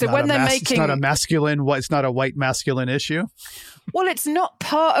 Right. So when they're making... It's not a white masculine issue. Well, it's not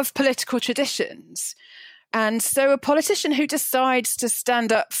part of political traditions. And so a politician who decides to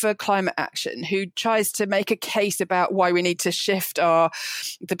stand up for climate action, who tries to make a case about why we need to shift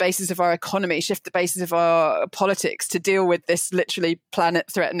the basis of our economy, shift the basis of our politics to deal with this literally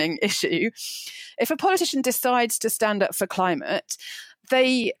planet-threatening issue, if a politician decides to stand up for climate,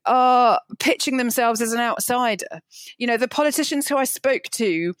 they are pitching themselves as an outsider. You know, the politicians who I spoke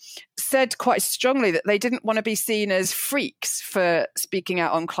to said quite strongly that they didn't want to be seen as freaks for speaking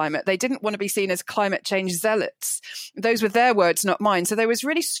out on climate. They didn't want to be seen as climate change zealots. Those were their words, not mine. So there was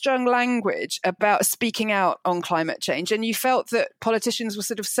really strong language about speaking out on climate change. And you felt that politicians were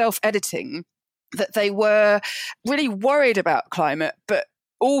sort of self-editing, that they were really worried about climate, but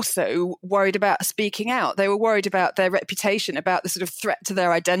also worried about speaking out. They were worried about their reputation, about the sort of threat to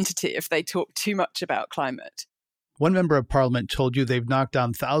their identity if they talk too much about climate. One member of parliament told you they've knocked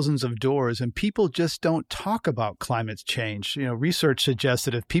down thousands of doors and people just don't talk about climate change. You know, research suggests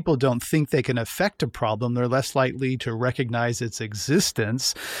that if people don't think they can affect a problem, they're less likely to recognize its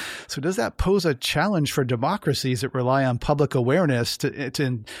existence. So does that pose a challenge for democracies that rely on public awareness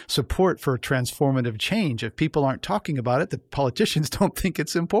to support for transformative change? If people aren't talking about it, the politicians don't think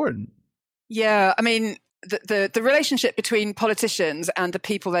it's important. Yeah, I mean, the relationship between politicians and the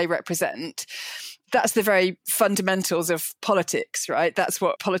people they represent, that's the very fundamentals of politics, right? That's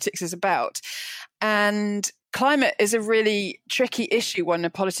what politics is about. And climate is a really tricky issue when a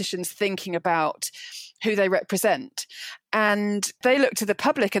politician's thinking about who they represent. And they look to the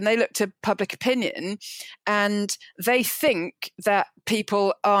public and they look to public opinion, and they think that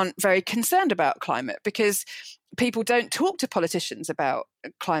people aren't very concerned about climate because people don't talk to politicians about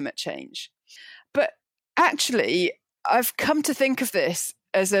climate change. But actually, I've come to think of this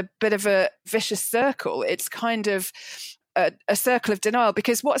as a bit of a vicious circle. It's kind of a circle of denial,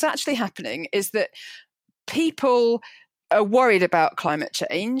 because what's actually happening is that people are worried about climate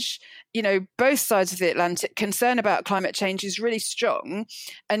change. You know, both sides of the Atlantic, concern about climate change is really strong,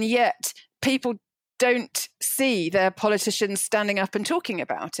 and yet people don't see their politicians standing up and talking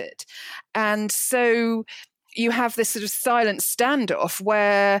about it. And so you have this sort of silent standoff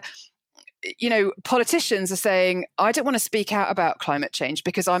where, you know, politicians are saying, I don't want to speak out about climate change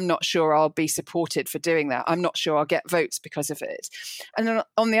because I'm not sure I'll be supported for doing that. I'm not sure I'll get votes because of it. And then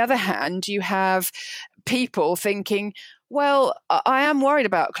on the other hand, you have people thinking, well, I am worried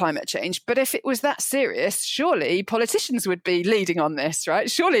about climate change, but if it was that serious, surely politicians would be leading on this, right?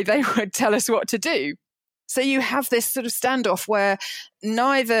 Surely they would tell us what to do. So you have this sort of standoff where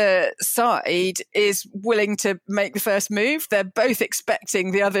neither side is willing to make the first move. They're both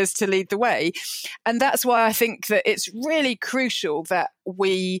expecting the others to lead the way. And that's why I think that it's really crucial that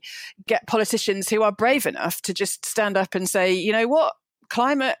we get politicians who are brave enough to just stand up and say, you know what,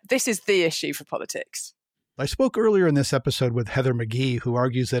 climate, this is the issue for politics. I spoke earlier in this episode with Heather McGhee, who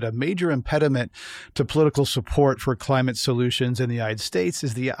argues that a major impediment to political support for climate solutions in the United States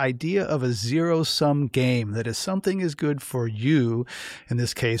is the idea of a zero-sum game, that if something is good for you, in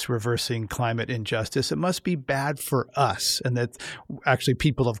this case, reversing climate injustice, it must be bad for us, and that actually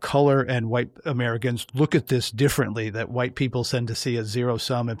people of color and white Americans look at this differently, that white people tend to see a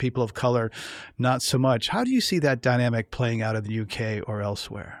zero-sum and people of color not so much. How do you see that dynamic playing out in the UK or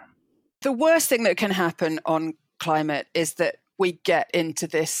elsewhere? The worst thing that can happen on climate is that we get into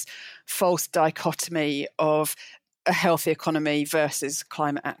this false dichotomy of a healthy economy versus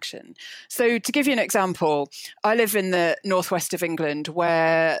climate action. So to give you an example, I live in the northwest of England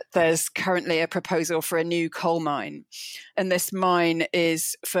where there's currently a proposal for a new coal mine. And this mine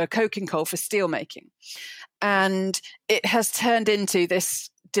is for coking coal for steel making. And it has turned into this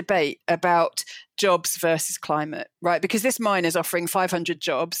debate about jobs versus climate, right? Because this mine is offering 500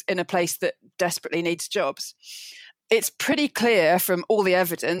 jobs in a place that desperately needs jobs. It's pretty clear from all the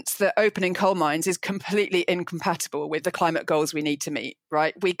evidence that opening coal mines is completely incompatible with the climate goals we need to meet,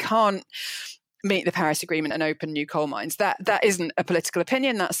 right? We can't meet the Paris Agreement and open new coal mines. That isn't a political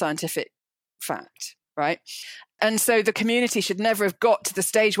opinion, that's scientific fact, right? And so the community should never have got to the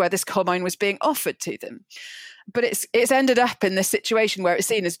stage where this coal mine was being offered to them. But it's ended up in this situation where it's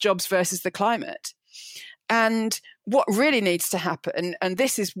seen as jobs versus the climate. And what really needs to happen, and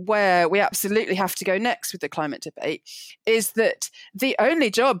this is where we absolutely have to go next with the climate debate, is that the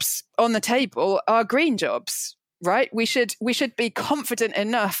only jobs on the table are green jobs, right? We should be confident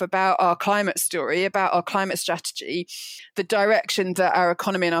enough about our climate story, about our climate strategy, the direction that our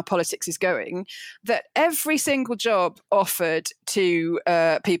economy and our politics is going, that every single job offered to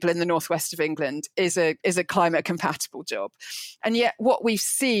people in the northwest of England is a climate compatible job. And yet what we've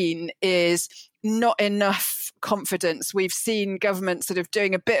seen is not enough confidence. We've seen government sort of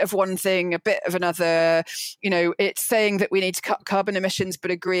doing a bit of one thing, a bit of another. You know, it's saying that we need to cut carbon emissions, but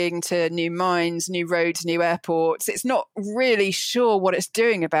agreeing to new mines, new roads, new airports. It's not really sure what it's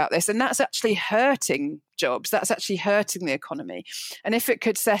doing about this. And that's actually hurting jobs. That's actually hurting the economy. And if it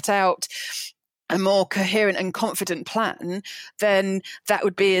could set out a more coherent and confident plan, then that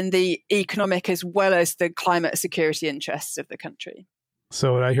would be in the economic as well as the climate security interests of the country.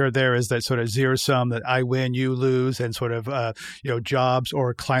 So what I heard there is that sort of zero sum, that I win, you lose, and sort of, jobs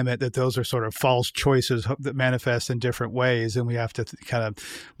or climate, that those are sort of false choices that manifest in different ways. And we have to kind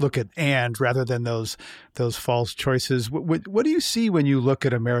of look at and rather than those false choices. What do you see when you look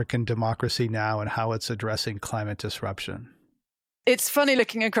at American democracy now and how it's addressing climate disruption? It's funny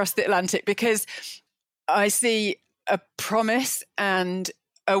looking across the Atlantic because I see a promise and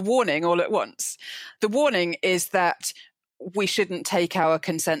a warning all at once. The warning is that we shouldn't take our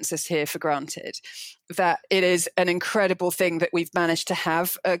consensus here for granted, that it is an incredible thing that we've managed to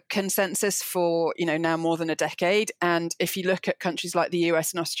have a consensus for, now more than a decade. And if you look at countries like the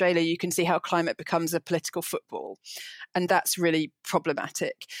US and Australia, you can see how climate becomes a political football. And that's really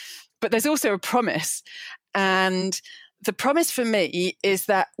problematic. But there's also a promise. And the promise for me is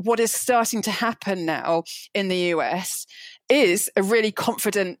that what is starting to happen now in the US is a really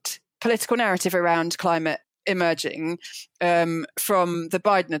confident political narrative around climate emerging from the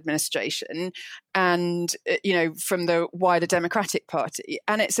Biden administration and, from the wider Democratic Party.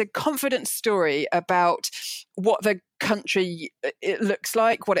 And it's a confident story about what the country it looks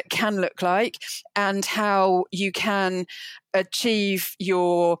like, what it can look like, and how you can achieve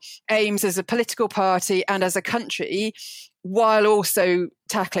your aims as a political party and as a country while also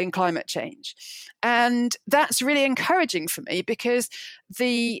tackling climate change. And that's really encouraging for me because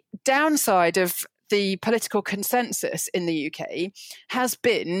the downside of the political consensus in the UK has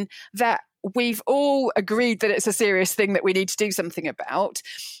been that we've all agreed that it's a serious thing that we need to do something about,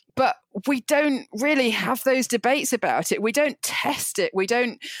 but we don't really have those debates about it. We don't test it. We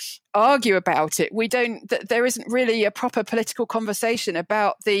don't argue about it. There isn't really a proper political conversation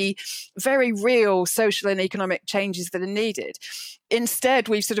about the very real social and economic changes that are needed. Instead,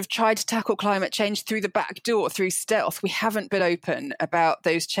 we've sort of tried to tackle climate change through the back door, through stealth. We haven't been open about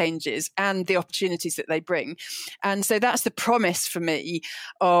those changes and the opportunities that they bring. And so that's the promise for me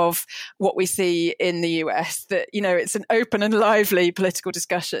of what we see in the US, that, it's an open and lively political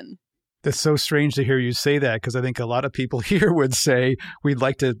discussion. That's so strange to hear you say that, because I think a lot of people here would say we'd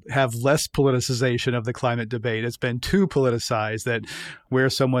like to have less politicization of the climate debate. It's been too politicized, that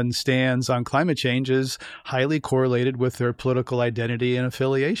where someone stands on climate change is highly correlated with their political identity and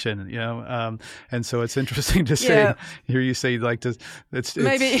affiliation, and so it's interesting to hear you say you'd like to, it's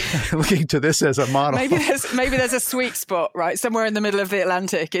maybe looking to this as a model. Maybe there's a sweet spot, right? Somewhere in the middle of the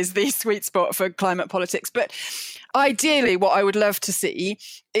Atlantic is the sweet spot for climate politics. But ideally, what I would love to see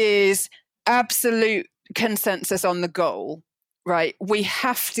is absolute consensus on the goal, right? We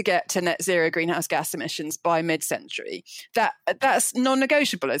have to get to net zero greenhouse gas emissions by mid-century. That's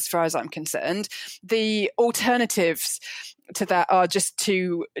non-negotiable as far as I'm concerned. The alternatives to that are just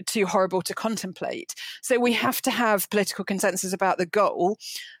too horrible to contemplate. So we have to have political consensus about the goal,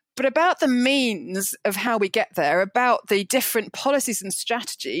 but about the means of how we get there, about the different policies and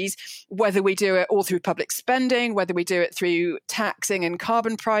strategies, whether we do it all through public spending, whether we do it through taxing and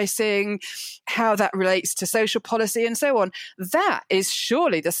carbon pricing, how that relates to social policy and so on, that is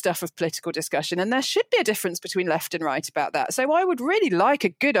surely the stuff of political discussion. And there should be a difference between left and right about that. So I would really like a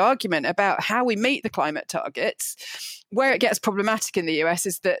good argument about how we meet the climate targets. Where it gets problematic in the US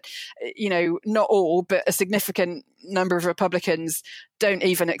is that, not all, but a significant number of Republicans don't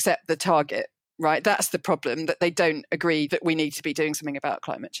even accept the target, right? That's the problem, that they don't agree that we need to be doing something about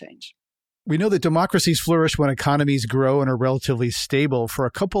climate change. We know that democracies flourish when economies grow and are relatively stable. For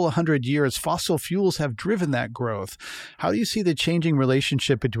a couple of hundred years, fossil fuels have driven that growth. How do you see the changing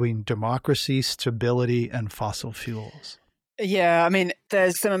relationship between democracy, stability, and fossil fuels? Yeah, I mean,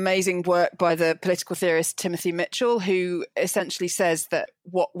 there's some amazing work by the political theorist Timothy Mitchell, who essentially says that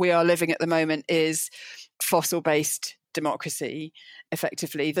what we are living at the moment is fossil-based democracy,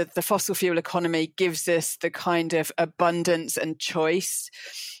 effectively. The fossil fuel economy gives us the kind of abundance and choice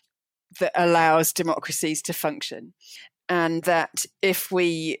that allows democracies to function. And that if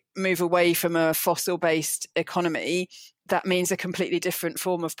we move away from a fossil-based economy, that means a completely different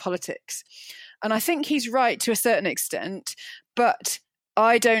form of politics. And I think he's right to a certain extent, but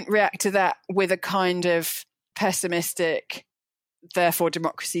I don't react to that with a kind of pessimistic, therefore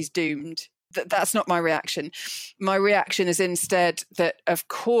democracy's doomed. That's not my reaction. My reaction is instead that, of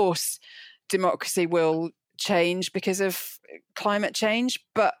course, democracy will change because of climate change,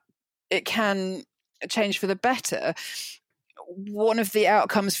 but it can change for the better. One of the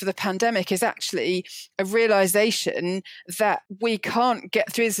outcomes for the pandemic is actually a realization that we can't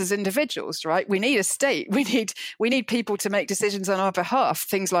get through this as individuals, right? We need a state. We need people to make decisions on our behalf.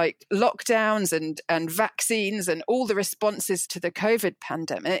 Things like lockdowns and vaccines and all the responses to the COVID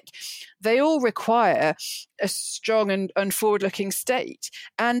pandemic, they all require a strong and forward-looking state.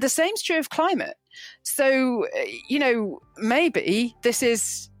 And the same's true of climate. So, maybe this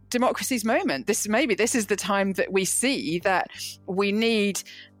is democracy's moment. This is the time that we see that we need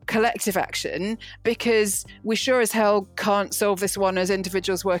collective action, because we sure as hell can't solve this one as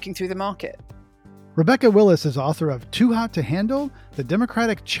individuals working through the market. Rebecca Willis is author of Too Hot to Handle: The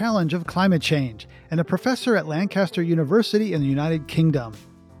Democratic Challenge of Climate Change, and a professor at Lancaster University in the United Kingdom.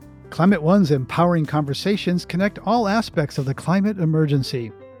 Climate One's empowering conversations connect all aspects of the climate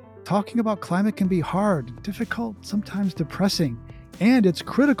emergency. Talking about climate can be hard, difficult, sometimes depressing. And it's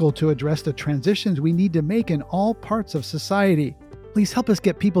critical to address the transitions we need to make in all parts of society. Please help us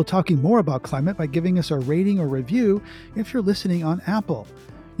get people talking more about climate by giving us a rating or review if you're listening on Apple.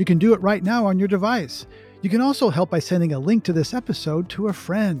 You can do it right now on your device. You can also help by sending a link to this episode to a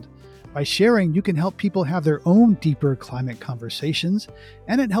friend. By sharing, you can help people have their own deeper climate conversations,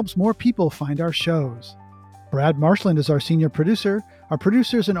 and it helps more people find our shows. Brad Marshland is our senior producer. Our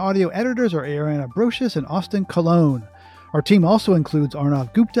producers and audio editors are Ariana Brocious and Austin Colon. Our team also includes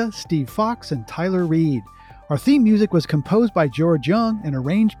Arnav Gupta, Steve Fox, and Tyler Reed. Our theme music was composed by George Young and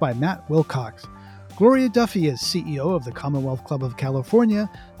arranged by Matt Wilcox. Gloria Duffy is CEO of the Commonwealth Club of California,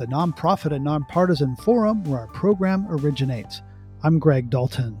 the nonprofit and nonpartisan forum where our program originates. I'm Greg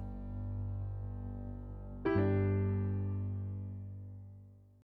Dalton.